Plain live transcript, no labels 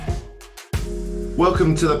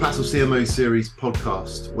Welcome to the Paddle CMO Series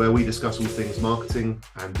Podcast, where we discuss all things marketing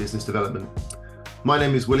and business development. My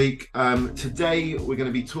name is Will. Today, we're going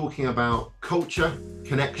to be talking about culture,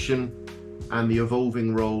 connection, and the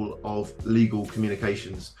evolving role of legal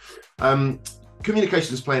communications.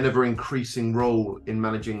 Communications play an ever-increasing role in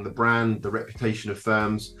managing the brand, the reputation of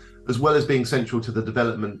firms, as well as being central to the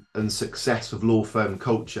development and success of law firm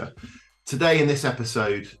culture. Today, in this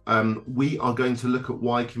episode, we are going to look at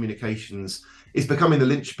why communications is becoming the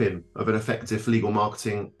linchpin of an effective legal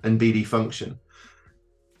marketing and BD function.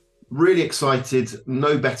 Really excited,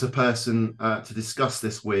 no better person to discuss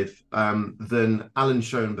this with than Allan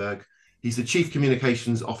Schoenberg. He's the Chief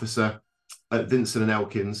Communications Officer at Vinson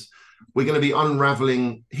Elkins. We're going to be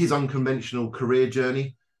unraveling his unconventional career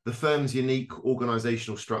journey, the firm's unique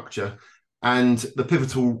organizational structure, and the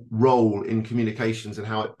pivotal role in communications and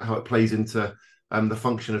how it plays into the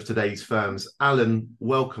function of today's firms. Allan,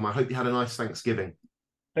 welcome. I hope you had a nice Thanksgiving.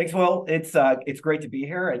 Thanks, Will. It's great to be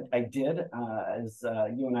here. I did, as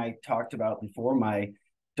you and I talked about before, my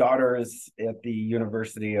daughter is at the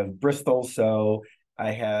University of Bristol, so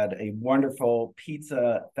I had a wonderful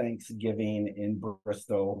pizza Thanksgiving in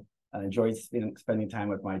Bristol. I enjoyed spending time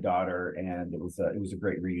with my daughter, and it was a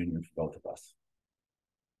great reunion for both of us.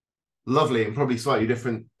 Lovely, and probably slightly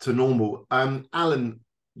different to normal. Allan,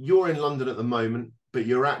 you're in London at the moment, but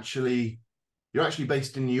you're actually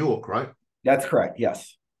based in New York, right? That's correct.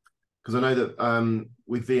 Yes. Because I know that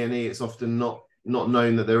with V&E, it's often not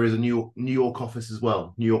known that there is a New York office as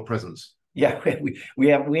well, New York presence. Yeah,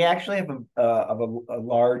 we actually have a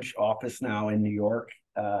large office now in New York.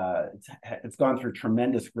 It's gone through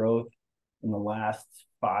tremendous growth in the last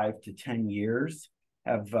 5 to 10 years.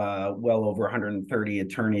 Have well over 130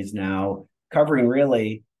 attorneys now, covering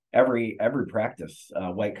really every practice: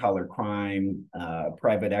 white collar crime,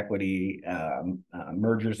 private equity,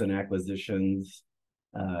 mergers and acquisitions,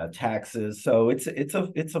 taxes. So it's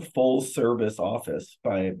a full service office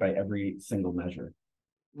by every single measure.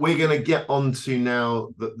 We're going to get on to now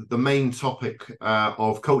the main topic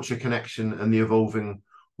of culture, connection, and the evolving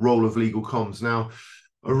role of legal comms. Now,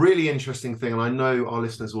 a really interesting thing, and I know our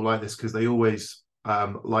listeners will like this because they always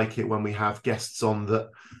like it when we have guests on that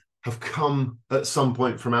have come at some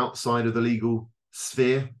point from outside of the legal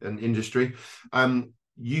sphere and industry.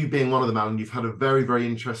 You being one of them, Allan, you've had a very, very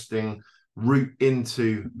interesting route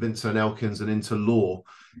into Vinson Elkins and into law.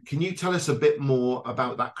 Can you tell us a bit more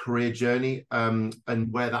about that career journey and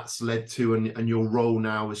where that's led to and your role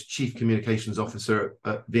now as Chief Communications Officer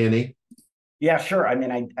at V&E? Yeah, sure. I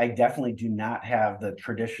mean, I definitely do not have the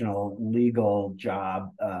traditional legal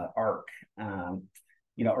job arc.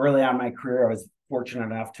 Early on in my career, I was fortunate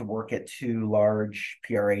enough to work at 2 large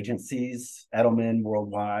PR agencies, Edelman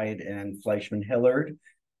Worldwide and Fleishman Hillard,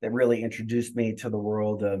 that really introduced me to the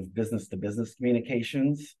world of business-to-business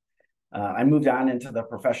communications. I moved on into the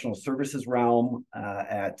professional services realm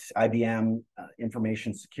at IBM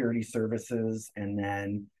Information Security Services, and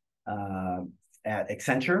then at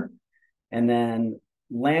Accenture, and then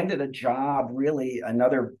landed a job, really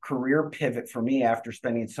another career pivot for me after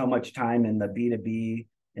spending so much time in the B2B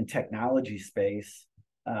and technology space.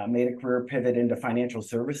 Made a career pivot into financial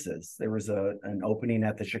services. There was an opening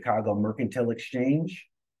at the Chicago Mercantile Exchange.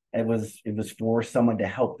 It was for someone to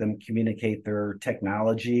help them communicate their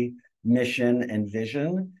technology mission and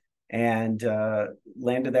vision, and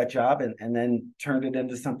landed that job and then turned it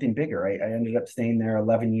into something bigger. I ended up staying there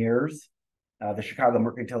 11 years. The Chicago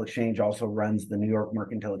Mercantile Exchange also runs the New York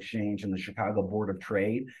Mercantile Exchange and the Chicago Board of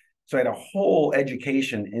Trade. So I had a whole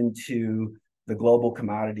education into the global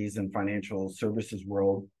commodities and financial services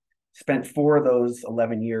world. Spent 4 of those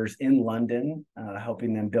 11 years in London,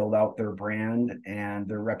 helping them build out their brand and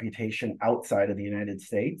their reputation outside of the United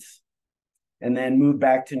States. And then moved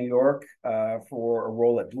back to New York for a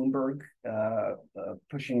role at Bloomberg,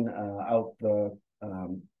 pushing out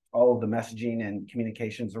all of the messaging and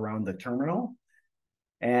communications around the terminal.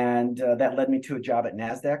 And that led me to a job at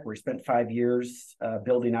NASDAQ, where I spent 5 years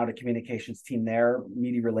building out a communications team there,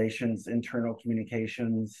 media relations, internal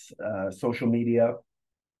communications, social media.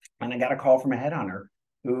 And I got a call from a headhunter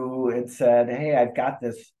who had said, "Hey, I've got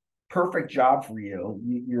this perfect job for you.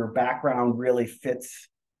 Your background really fits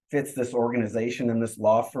this organization and this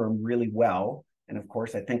law firm really well." And of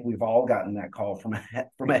course, I think we've all gotten that call from a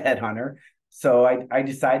headhunter. So I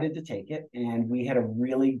decided to take it, and we had a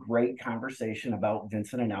really great conversation about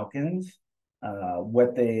Vinson and Elkins,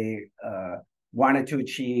 what they wanted to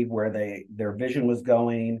achieve, where their vision was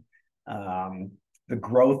going, the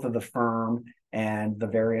growth of the firm, and the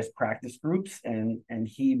various practice groups. And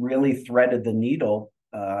he really threaded the needle,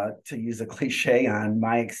 to use a cliche, on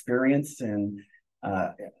my experience and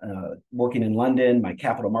working in London, my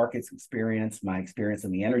capital markets experience, my experience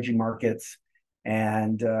in the energy markets.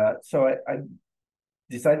 And so I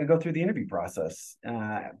decided to go through the interview process.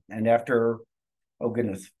 And after, oh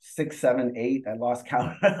goodness, 6, 7, 8, I lost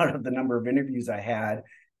count out of the number of interviews I had.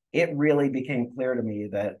 It really became clear to me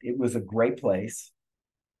that it was a great place,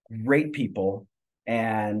 great people,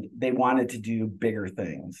 and they wanted to do bigger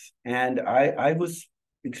things. And I was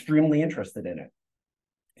extremely interested in it.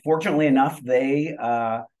 Fortunately enough, they,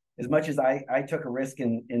 as much as I took a risk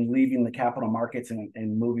in leaving the capital markets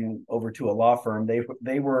and moving over to a law firm,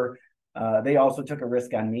 they also took a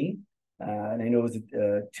risk on me. And I know it was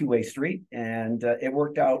a two-way street, and it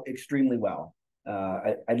worked out extremely well.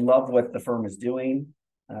 I love what the firm is doing.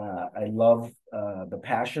 I love the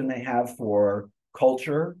passion they have for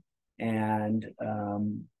culture, and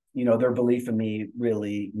their belief in me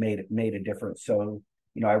really made a difference. So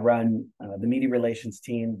I run the media relations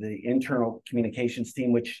team, the internal communications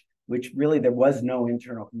team, which really there was no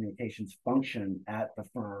internal communications function at the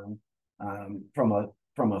firm from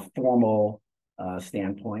a formal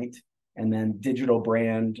standpoint, and then digital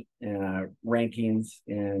brand rankings,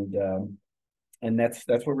 and that's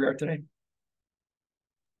where we are today.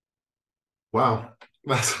 Wow,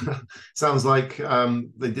 that sounds like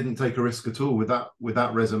they didn't take a risk at all with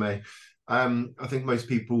that resume. I think most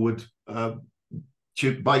people would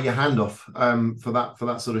bite your hand off for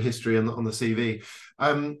that sort of history on the CV.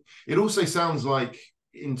 It also sounds like,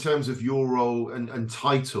 in terms of your role and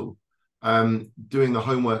title, doing the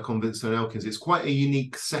homework on Vinson Elkins, it's quite a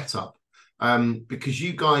unique setup because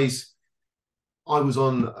you guys. I was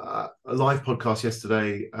on a live podcast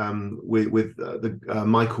yesterday with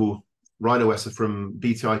Michael Reinowesser from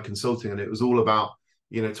BTI Consulting, and it was all about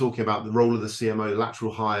talking about the role of the CMO,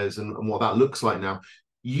 lateral hires, and what that looks like now.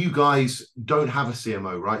 You guys don't have a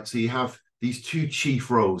CMO, right? So you have these two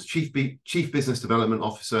chief roles: chief business development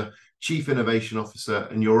officer, chief innovation officer,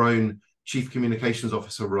 and your own chief communications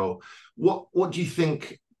officer role. What do you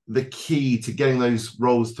think the key to getting those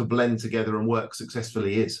roles to blend together and work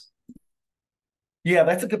successfully is? Yeah,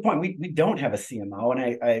 that's a good point. We don't have a CMO,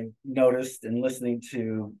 and I noticed in listening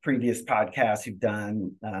to previous podcasts you've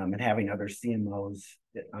done and having other CMOs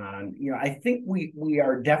on, I think we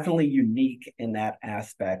are definitely unique in that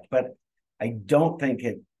aspect, but I don't think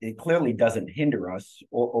it clearly doesn't hinder us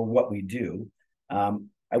or what we do.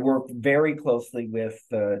 I work very closely with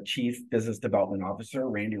the Chief Business Development Officer,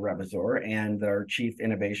 Randy Rebizor, and our Chief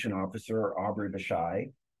Innovation Officer, Aubrey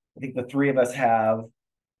Bashai. I think the three of us have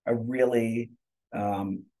a really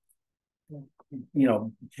from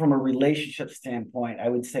a relationship standpoint, I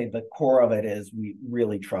would say the core of it is we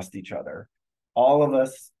really trust each other. All of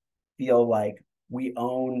us feel like we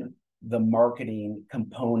own the marketing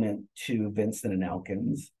component to Vinson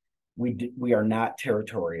Elkins. We are not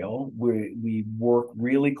territorial. We work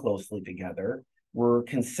really closely together. We're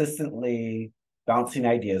consistently bouncing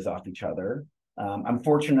ideas off each other. I'm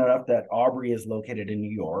fortunate enough that Aubrey is located in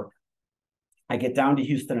New York. I get down to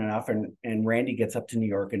Houston enough, and Randy gets up to New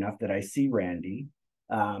York enough that I see Randy.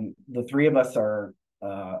 The three of us are,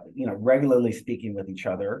 regularly speaking with each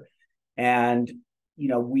other, and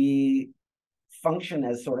we function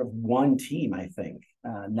as sort of one team. I think,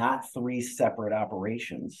 not three separate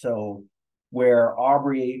operations. So, where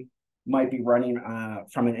Aubrey might be running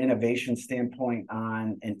from an innovation standpoint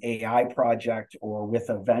on an AI project or with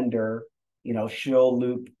a vendor, she'll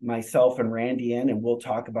loop myself and Randy in, and we'll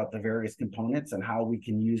talk about the various components and how we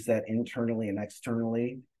can use that internally and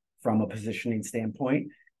externally from a positioning standpoint.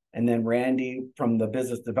 And then Randy, from the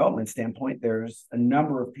business development standpoint, there's a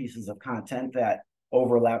number of pieces of content that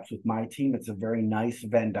overlaps with my team. It's a very nice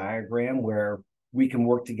Venn diagram where we can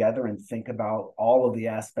work together and think about all of the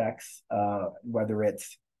aspects, whether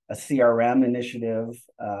it's a CRM initiative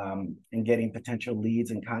and getting potential leads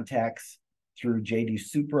and contacts through JD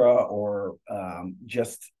Supra, or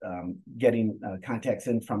just getting contacts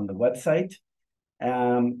in from the website.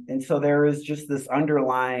 And so there is just this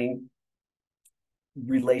underlying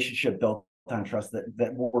relationship built on trust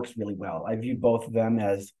that works really well. I view both of them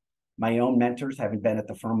as my own mentors, having been at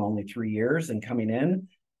the firm only 3 years and coming in.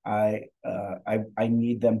 I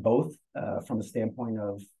need them both from a standpoint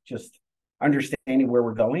of just understanding where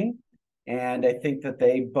we're going. And I think that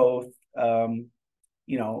they both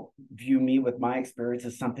view me with my experience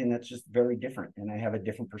as something that's just very different, and I have a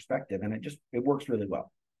different perspective, and it works really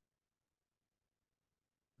well.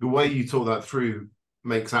 The way you talk that through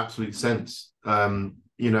makes absolute sense.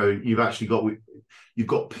 You've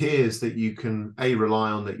got peers that you can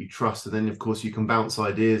rely on, that you trust, and then of course you can bounce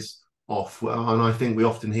ideas off. And I think we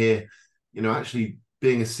often hear, actually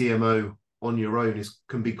being a CMO on your own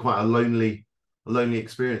can be quite a lonely lonely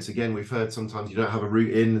experience. Again, we've heard sometimes you don't have a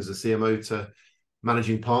route in as a CMO to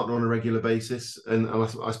managing partner on a regular basis. And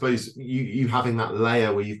I suppose you having that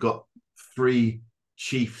layer where you've got three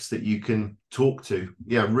chiefs that you can talk to.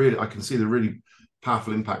 Yeah, really, I can see the really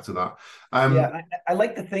powerful impact of that. I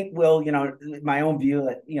like to think, Will, my own view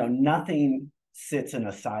that, nothing sits in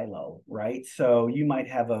a silo, right? So you might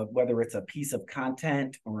have whether it's a piece of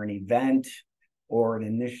content or an event or an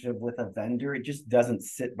initiative with a vendor, it just doesn't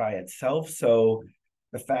sit by itself. So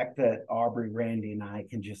the fact that Aubrey, Randy, and I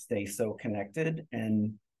can just stay so connected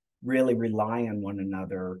and really rely on one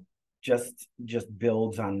another just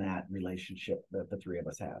builds on that relationship that the three of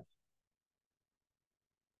us have.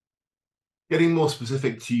 Getting more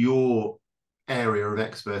specific to your area of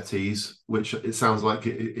expertise, which it sounds like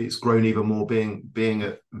it's grown even more being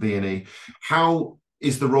at V&E, how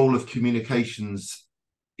is the role of communications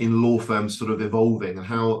in law firms sort of evolving, and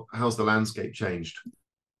how's the landscape changed?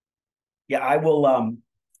 Yeah, I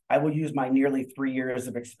will use my nearly 3 years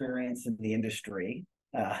of experience in the industry,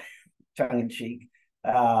 tongue in cheek,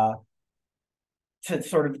 to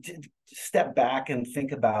sort of step back and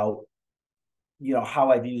think about, how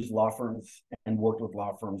I've used law firms and worked with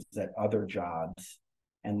law firms at other jobs,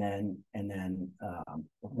 and then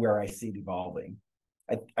where I see it evolving.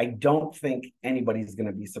 I don't think anybody's going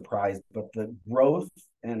to be surprised, but the growth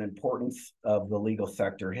and importance of the legal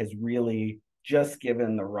sector has really just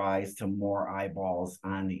given the rise to more eyeballs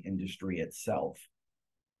on the industry itself.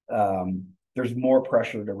 There's more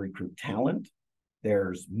pressure to recruit talent.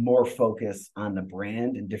 There's more focus on the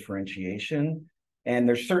brand and differentiation. And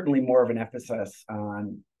there's certainly more of an emphasis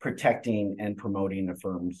on protecting and promoting a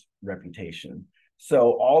firm's reputation.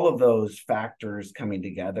 So all of those factors coming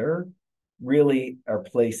together really are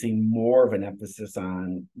placing more of an emphasis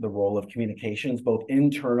on the role of communications, both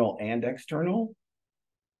internal and external.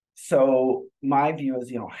 So my view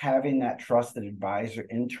is, having that trusted advisor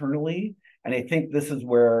internally, and I think this is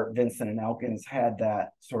where Vinson and Elkins had that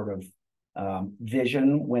sort of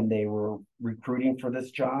vision when they were recruiting for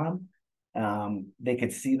this job. They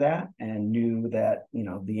could see that and knew that,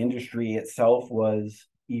 the industry itself was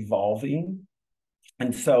evolving.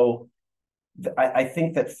 And so I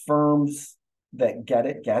think that firms that get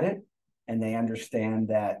it, and they understand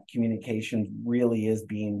that communication really is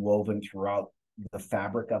being woven throughout the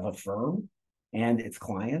fabric of a firm and its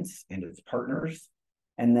clients and its partners.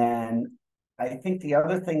 And then I think the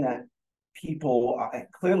other thing that people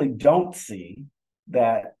clearly don't see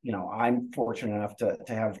that, I'm fortunate enough to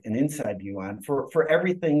have an inside view on, for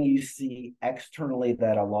everything you see externally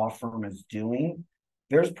that a law firm is doing,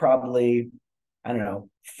 there's probably,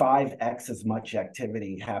 5x as much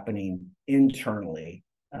activity happening internally,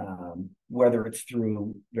 whether it's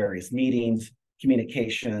through various meetings,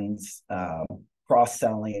 communications,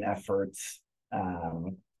 cross-selling efforts.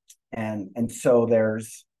 And so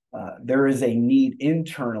there is a need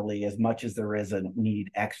internally as much as there is a need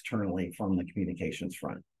externally from the communications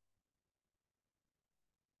front.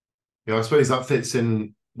 Yeah, I suppose that fits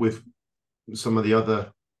in with some of the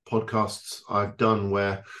other podcasts I've done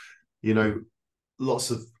where,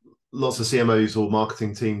 lots of CMOs or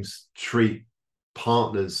marketing teams treat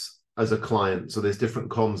partners as a client. So there's different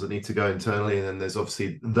comms that need to go internally, and then there's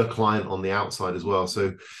obviously the client on the outside as well.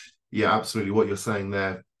 So yeah, absolutely, what you're saying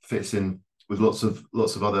there fits in with lots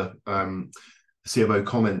of other CMO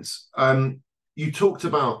comments. You talked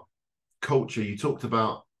about culture. You talked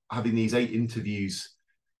about having these 8 interviews,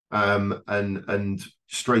 and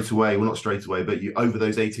straight away, well, not straight away, but over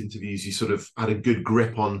those 8 interviews, you sort of had a good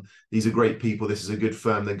grip on, these are great people, this is a good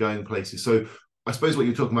firm, they're going places. So I suppose what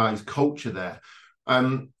you're talking about is culture there.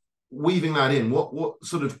 Weaving that in, what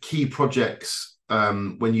sort of key projects,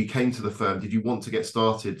 when you came to the firm, did you want to get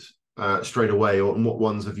started straight away, or what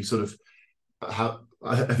ones have you sort of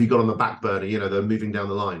have you got on the back burner? They're moving down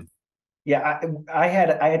the line. Yeah, I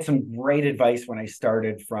had some great advice when I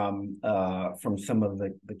started from some of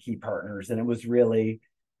the key partners, and it was really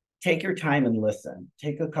take your time and listen.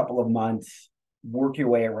 Take a couple of months, work your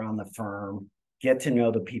way around the firm, get to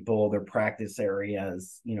know the people, their practice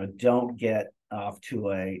areas. Don't get off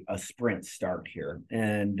to a sprint start here.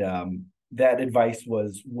 And that advice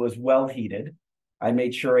was well heeded. I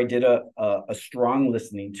made sure I did a strong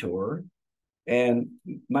listening tour. And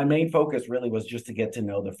my main focus really was just to get to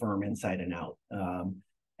know the firm inside and out.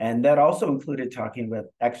 And that also included talking with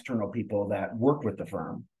external people that worked with the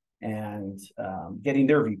firm and getting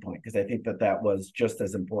their viewpoint, because I think that was just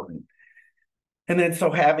as important. And then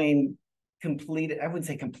so having completed, I wouldn't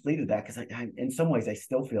say completed that, because in some ways I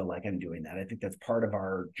still feel like I'm doing that. I think that's part of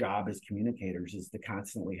our job as communicators, is to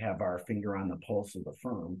constantly have our finger on the pulse of the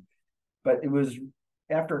firm. But it was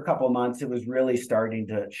after a couple of months, it was really starting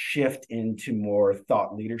to shift into more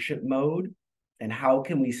thought leadership mode. And how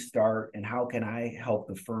can we start, and how can I help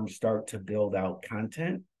the firm start to build out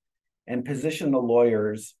content and position the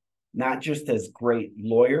lawyers not just as great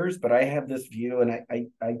lawyers, but I have this view, and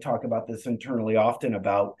I talk about this internally often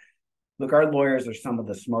about, look, our lawyers are some of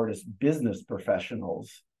the smartest business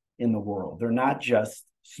professionals in the world. They're not just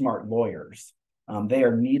smart lawyers. They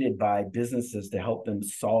are needed by businesses to help them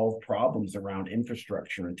solve problems around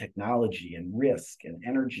infrastructure and technology and risk and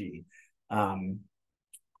energy.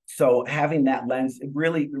 So having that lens, it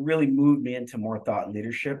really moved me into more thought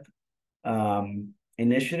leadership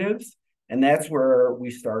initiatives. And that's where we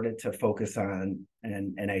started to focus on,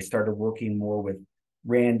 and I started working more with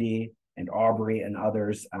Randy and Aubrey and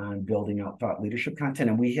others on building out thought leadership content.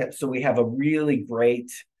 And we have a really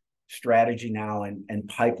great strategy now and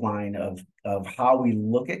pipeline of how we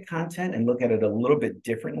look at content and look at it a little bit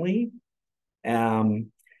differently. And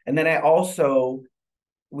then I also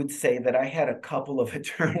would say that I had a couple of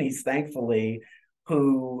attorneys, thankfully,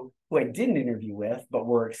 who I didn't interview with, but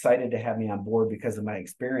were excited to have me on board because of my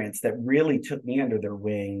experience, that really took me under their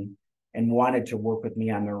wing and wanted to work with me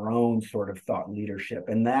on their own sort of thought leadership.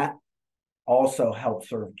 And that also helped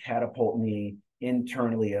sort of catapult me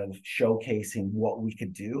internally of showcasing what we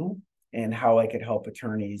could do and how I could help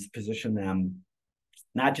attorneys position them,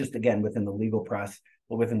 not just, again, within the legal press,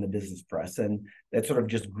 but within the business press. And that sort of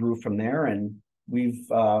just grew from there. And we've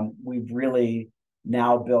really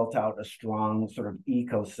now built out a strong sort of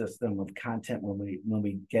ecosystem of content when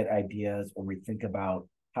we get ideas or we think about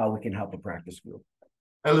how we can help a practice group.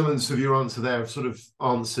 Elements of your answer there have sort of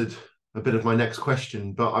answered a bit of my next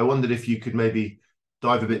question, but I wondered if you could maybe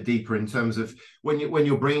dive a bit deeper in terms of when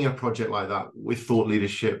you're bringing a project like that with thought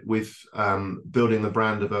leadership, with building the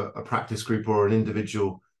brand of a practice group or an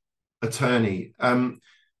individual attorney.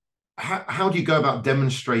 How do you go about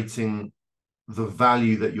demonstrating the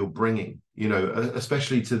value that you're bringing,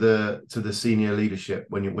 especially to the senior leadership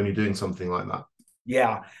when you're doing something like that?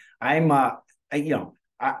 Yeah, I'm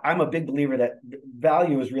a big believer that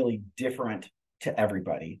value is really different to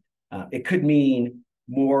everybody. It could mean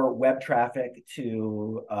more web traffic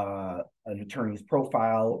to an attorney's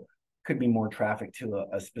profile, could be more traffic to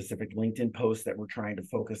a specific LinkedIn post that we're trying to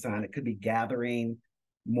focus on. It could be gathering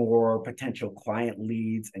more potential client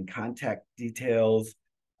leads and contact details.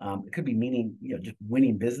 It could be meaning, just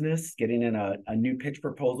winning business, getting in a new pitch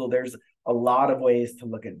proposal. There's a lot of ways to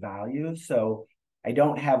look at value. So I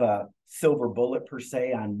don't have a silver bullet per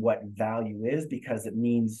se on what value is, because it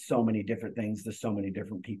means so many different things to so many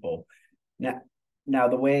different people. Now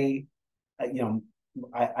the way,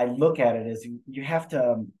 I look at it is you have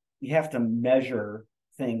to measure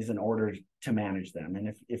things in order to manage them.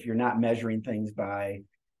 And if you're not measuring things by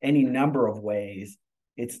any number of ways,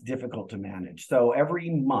 it's difficult to manage. So every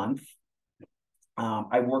month,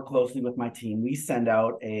 I work closely with my team. We send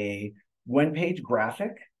out a one-page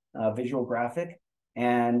graphic, visual graphic,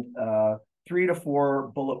 and 3 to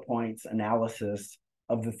 4 bullet points analysis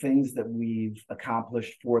of the things that we've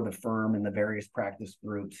accomplished for the firm and the various practice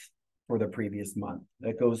groups for the previous month.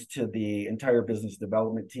 That goes to the entire business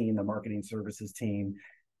development team, the marketing services team,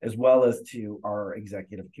 as well as to our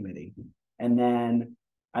executive committee. And then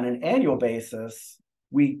on an annual basis,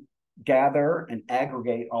 we gather and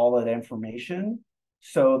aggregate all that information.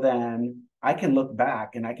 So then I can look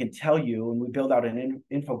back and I can tell you, and we build out an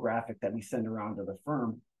infographic that we send around to the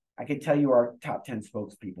firm. I can tell you our top 10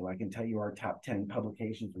 spokespeople. I can tell you our top 10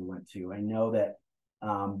 publications we went to. I know that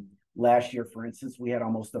last year, for instance, we had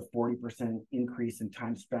almost a 40% increase in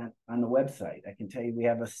time spent on the website. I can tell you we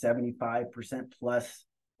have a 75% plus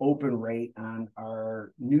open rate on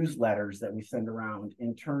our newsletters that we send around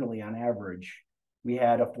internally on average. We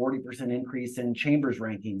had a 40% increase in Chambers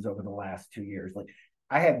rankings over the last 2 years. Like,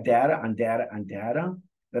 I have data on data on data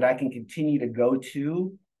that I can continue to go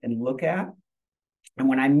to and look at. And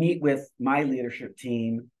when I meet with my leadership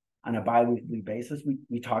team on a biweekly basis,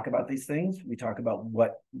 we talk about these things. We talk about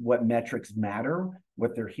what metrics matter,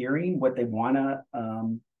 what they're hearing, what they want to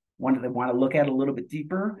look at a little bit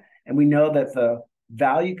deeper. And we know that the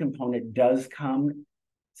value component does come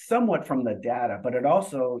somewhat from the data, but it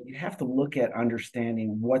also, you have to look at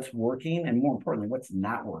understanding what's working and, more importantly, what's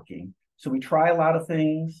not working. So we try a lot of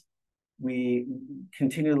things. We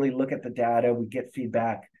continually look at the data. We get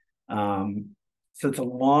feedback. So it's a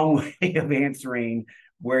long way of answering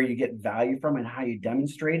where you get value from and how you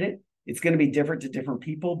demonstrate it. It's going to be different to different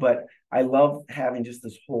people, but I love having just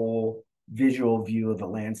this whole visual view of the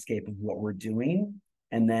landscape of what we're doing.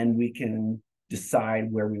 And then we can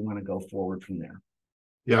decide where we want to go forward from there.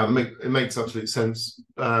 Yeah, it makes absolute sense.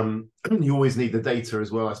 You always need the data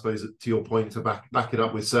as well, I suppose, to your point, to back it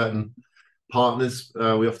up with certain partners.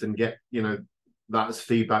 We often get, that as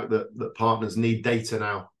feedback that partners need data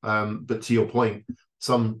now. But to your point,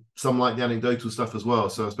 some like the anecdotal stuff as well.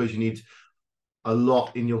 So I suppose you need a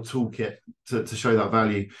lot in your toolkit to show that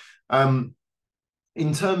value.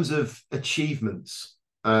 In terms of achievements,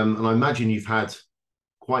 and I imagine you've had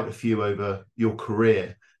quite a few over your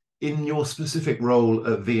career. In your specific role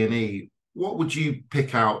at V&E, what would you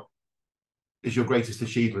pick out as your greatest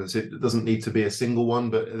achievements? It doesn't need to be a single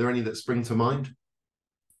one, but are there any that spring to mind?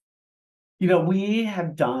 We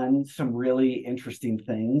have done some really interesting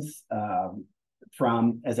things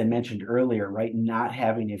from, as I mentioned earlier, right, not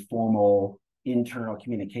having a formal internal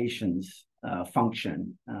communications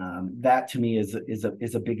function. That to me is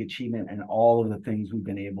a big achievement, and all of the things we've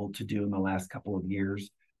been able to do in the last couple of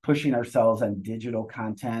years, pushing ourselves on digital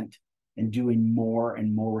content and doing more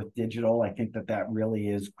and more with digital. I think that really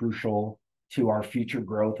is crucial to our future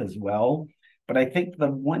growth as well. But I think the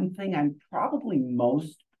one thing I'm probably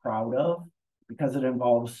most proud of, because it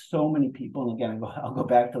involves so many people, and again, I'll go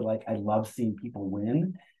back to, like, I love seeing people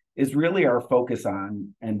win, is really our focus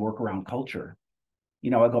on and work around culture. I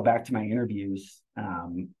go back to my interviews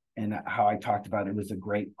and how I talked about it was a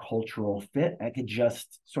great cultural fit. I could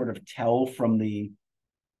just sort of tell from the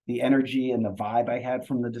energy and the vibe I had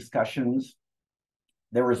from the discussions.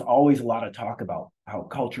 There was always a lot of talk about how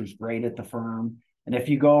culture's great at the firm. And if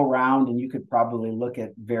you go around, and you could probably look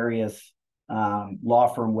at various law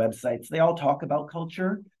firm websites, they all talk about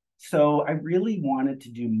culture. So I really wanted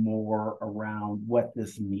to do more around what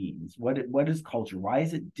this means. What is culture? Why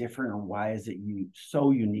is it different, or why is it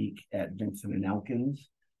so unique at Vinson Elkins?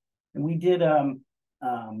 And we did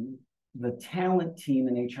the talent team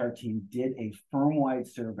and HR team did a firm-wide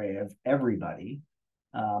survey of everybody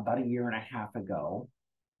about a year and a half ago.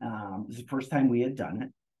 It was the first time we had done it.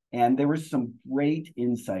 And there were some great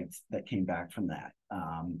insights that came back from that.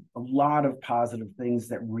 A lot of positive things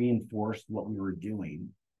that reinforced what we were doing.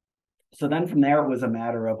 So then from there, it was a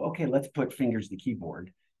matter of, okay, let's put fingers to the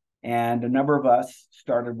keyboard. And a number of us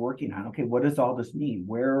started working on, okay, what does all this mean?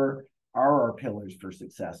 Where are our pillars for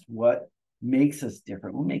success? What makes us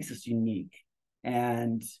different? What makes us unique?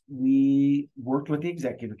 And we worked with the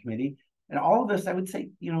executive committee. And all of this, I would say,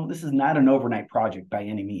 this is not an overnight project by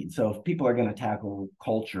any means. So if people are going to tackle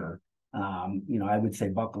culture, I would say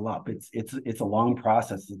buckle up. It's a long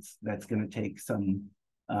process. That's going to take some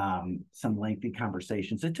lengthy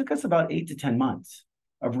conversations. It took us about 8 to 10 months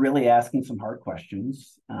of really asking some hard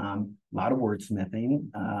questions, a lot of wordsmithing.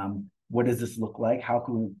 What does this look like? How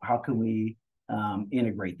can we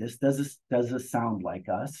integrate this? Does this sound like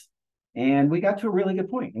us? And we got to a really good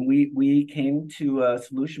point, and we came to a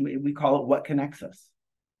solution. We call it what connects us.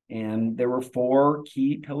 And there were 4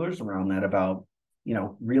 key pillars around that, about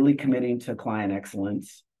really committing to client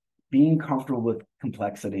excellence, being comfortable with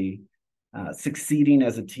complexity, succeeding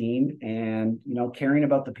as a team, and caring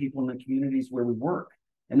about the people in the communities where we work.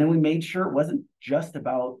 And then we made sure it wasn't just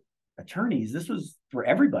about attorneys. This was for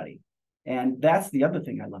everybody. And that's the other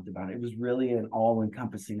thing I loved about it. It was really an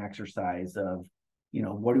all-encompassing exercise of,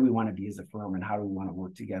 what do we want to be as a firm, and how do we want to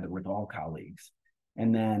work together with all colleagues?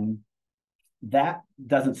 And then that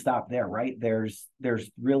doesn't stop there, right? There's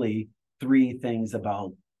really 3 things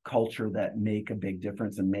about culture that make a big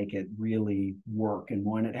difference and make it really work. And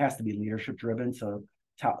one, it has to be leadership driven. So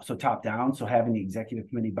top down. So having the executive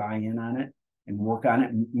committee buy in on it and work on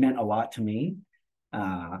it meant a lot to me.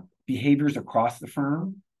 Behaviors across the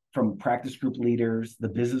firm, from practice group leaders, the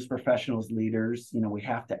business professionals leaders, we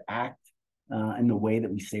have to act in the way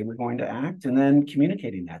that we say we're going to act, and then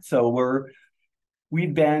communicating that. So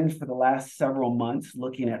we've been, for the last several months,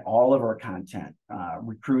 looking at all of our content,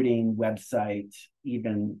 recruiting, website,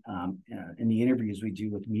 even in the interviews we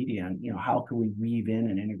do with media, and how can we weave in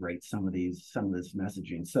and integrate some of this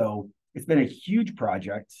messaging. So it's been a huge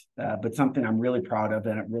project, but something I'm really proud of,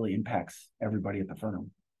 and it really impacts everybody at the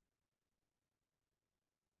firm.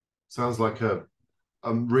 Sounds like a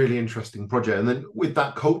really interesting project. And then with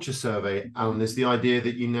that culture survey, Allan, is the idea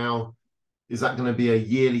that is that going to be a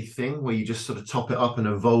yearly thing where you just sort of top it up and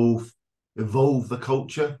evolve the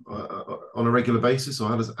culture on a regular basis, or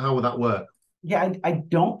how will that work? Yeah, I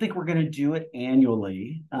don't think we're going to do it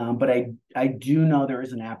annually, but I do know there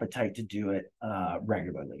is an appetite to do it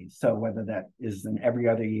regularly. So whether that is in every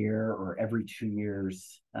other year or every 2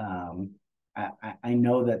 years, I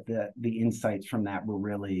know that the insights from that were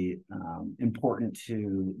really important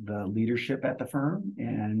to the leadership at the firm,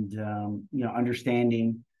 and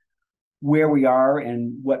understanding where we are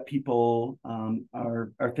and what people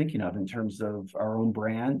are thinking of in terms of our own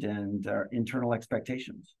brand and our internal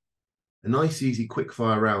expectations. A nice, easy, quick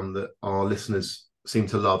fire round that our listeners seem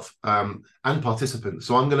to love, and participants.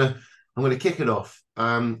 So I'm gonna kick it off.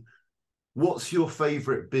 What's your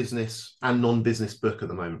favorite business and non-business book at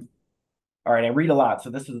the moment? All right, I read a lot, so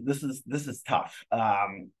this is tough. I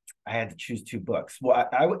had to choose two books. Well,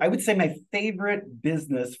 I would say my favorite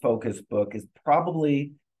business focused book is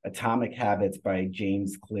probably Atomic Habits by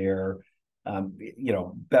James Clear.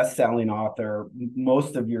 Best-selling author.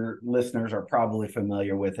 Most of your listeners are probably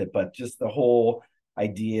familiar with it, but just the whole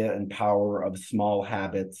idea and power of small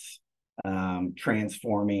habits,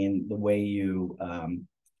 transforming the way you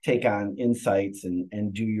take on insights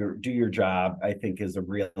and do your job, I think is a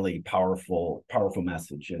really powerful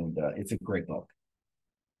message, and it's a great book.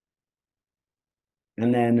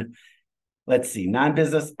 And then let's see,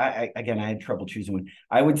 non-business. I had trouble choosing one.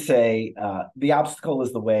 I would say The Obstacle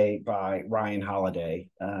is the Way by Ryan Holiday.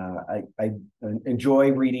 I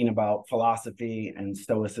enjoy reading about philosophy and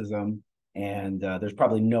stoicism, and there's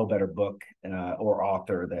probably no better book or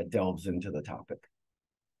author that delves into the topic.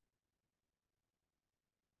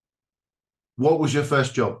 What was your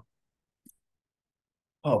first job?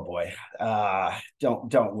 Oh boy,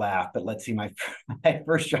 don't laugh, but let's see. My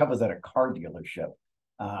first job was at a car dealership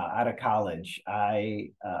out of college.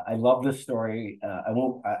 I love this story.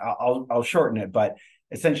 I'll shorten it, but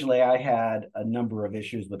essentially, I had a number of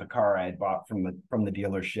issues with a car I had bought from the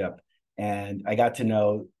dealership, and I got to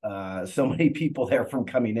know so many people there from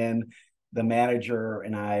coming in. The manager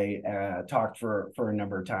and I talked for a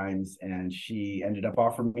number of times, and she ended up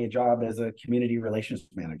offering me a job as a community relations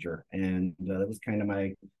manager. And that was kind of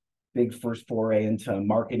my big first foray into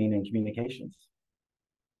marketing and communications.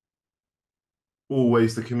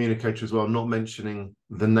 Always the communicator as well, not mentioning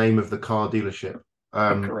the name of the car dealership.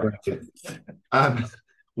 Correct.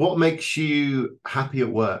 What makes you happy at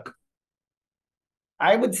work?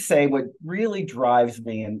 I would say what really drives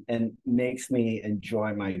me and makes me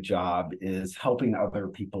enjoy my job is helping other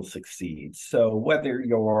people succeed. So whether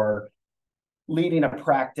you're leading a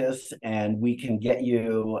practice and we can get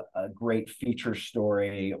you a great feature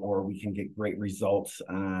story, or we can get great results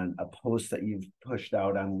on a post that you've pushed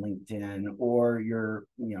out on LinkedIn, or you're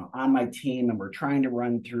on my team and we're trying to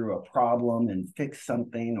run through a problem and fix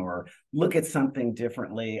something or look at something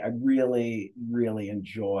differently, I really, really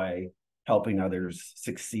enjoy helping others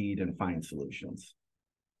succeed and find solutions.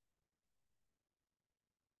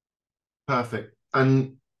 Perfect.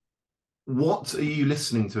 And what are you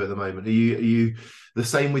listening to at the moment? Are you the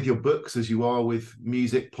same with your books as you are with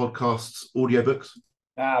music, podcasts, audiobooks?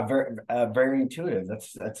 Very intuitive.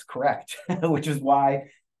 That's correct. Which is why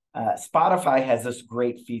Spotify has this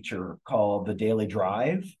great feature called the Daily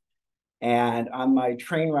Drive. And on my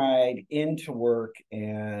train ride into work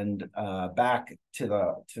and back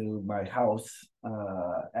to my house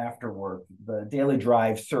after work, the Daily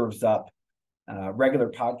Drive serves up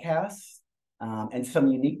regular podcasts and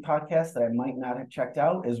some unique podcasts that I might not have checked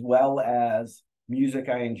out, as well as music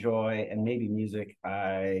I enjoy and maybe music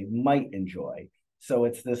I might enjoy. So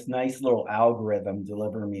it's this nice little algorithm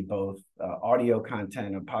delivering me both audio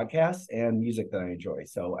content of podcasts and music that I enjoy.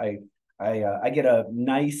 So I get a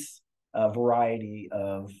nice variety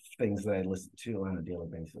of things that I listen to on a daily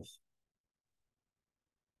basis.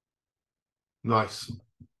 Nice.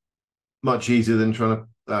 Much easier than trying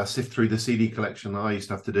to sift through the CD collection that I used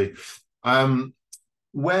to have to do.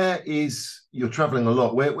 You're traveling a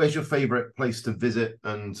lot. Where's your favorite place to visit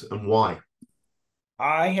and why?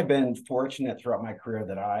 I have been fortunate throughout my career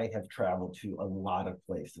that I have traveled to a lot of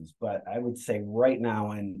places, but I would say right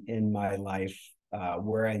now in my life,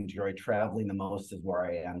 where I enjoy traveling the most is where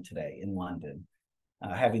I am today in London.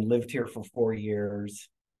 Having lived here for 4 years,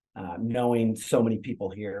 knowing so many people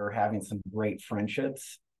here, having some great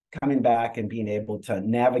friendships, coming back and being able to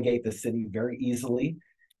navigate the city very easily,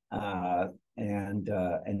 and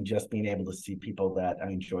just being able to see people that I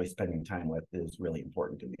enjoy spending time with is really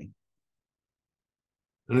important to me.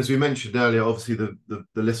 And as we mentioned earlier, obviously the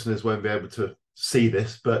listeners won't be able to see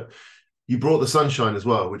this, but you brought the sunshine as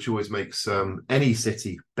well, which always makes any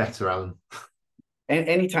city better, Allan. And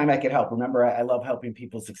anytime I could help. Remember, I love helping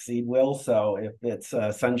people succeed, Will. So if it's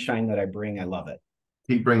sunshine that I bring, I love it.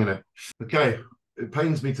 Keep bringing it. Okay. It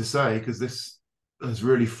pains me to say, because this has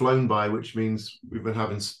really flown by, which means we've been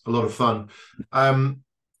having a lot of fun.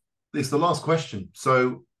 It's the last question.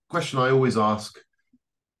 So question I always ask,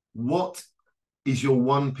 what is your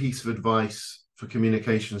one piece of advice for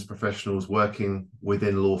communications professionals working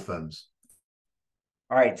within law firms?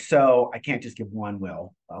 All right, so I can't just give one,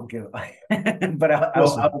 Will. I'll give, but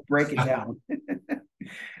I'll break it down.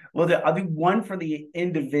 Well, I'll do one for the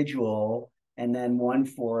individual and then one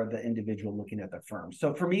for the individual looking at the firm.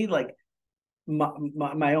 So for me, like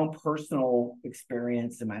my own personal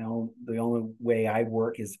experience and the only way I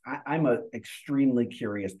work is I'm an extremely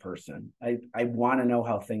curious person. I want to know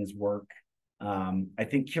how things work. I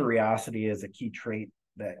think curiosity is a key trait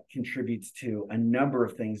that contributes to a number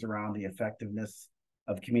of things around the effectiveness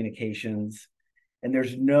of communications. And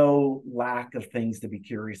there's no lack of things to be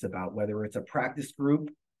curious about, whether it's a practice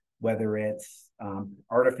group, whether it's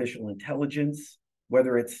artificial intelligence,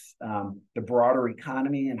 whether it's the broader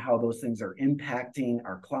economy and how those things are impacting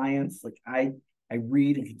our clients. Like I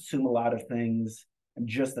read and consume a lot of things. I'm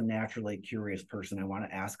just a naturally curious person. I want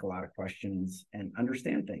to ask a lot of questions and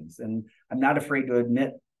understand things. And I'm not afraid to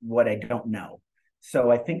admit what I don't know.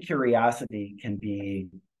 So I think curiosity can be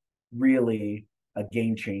really a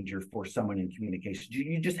game changer for someone in communication.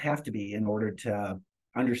 You just have to be in order to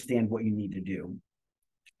understand what you need to do.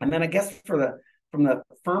 And then I guess from the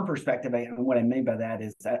firm perspective, and what I mean by that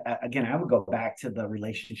is, again, I would go back to the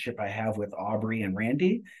relationship I have with Aubrey and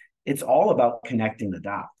Randy. It's all about connecting the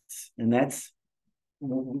dots. And that's,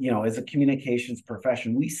 as a communications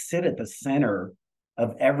profession, we sit at the center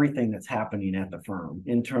of everything that's happening at the firm,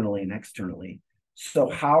 internally and externally. So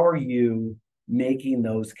how are you making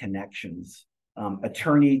those connections?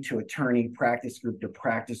 Attorney to attorney, practice group to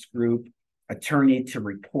practice group, attorney to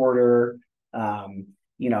reporter,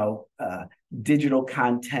 digital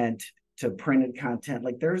content to printed content.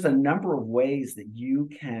 Like there's a number of ways that you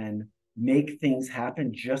can make things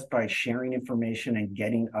happen just by sharing information and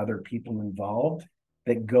getting other people involved.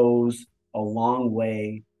 That goes a long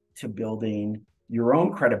way to building your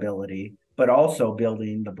own credibility, but also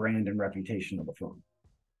building the brand and reputation of the firm.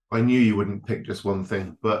 I knew you wouldn't pick just one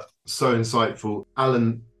thing, but so insightful.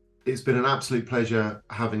 Allan, it's been an absolute pleasure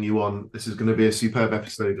having you on. This is going to be a superb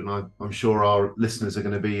episode, and I'm sure our listeners are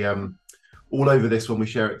going to be all over this when we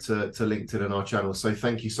share it to LinkedIn and our channel. So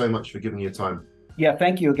thank you so much for giving your time. Yeah,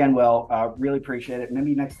 thank you again, Will. Really appreciate it.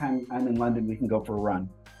 Maybe next time I'm in London, we can go for a run.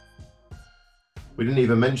 We didn't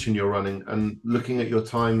even mention your running, and looking at your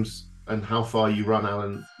times and how far you run,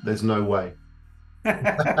 Allan, there's no way.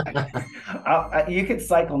 You can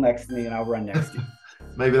cycle next to me and I'll run next to you.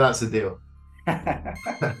 Maybe that's a deal.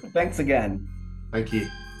 Thanks again. Thank you.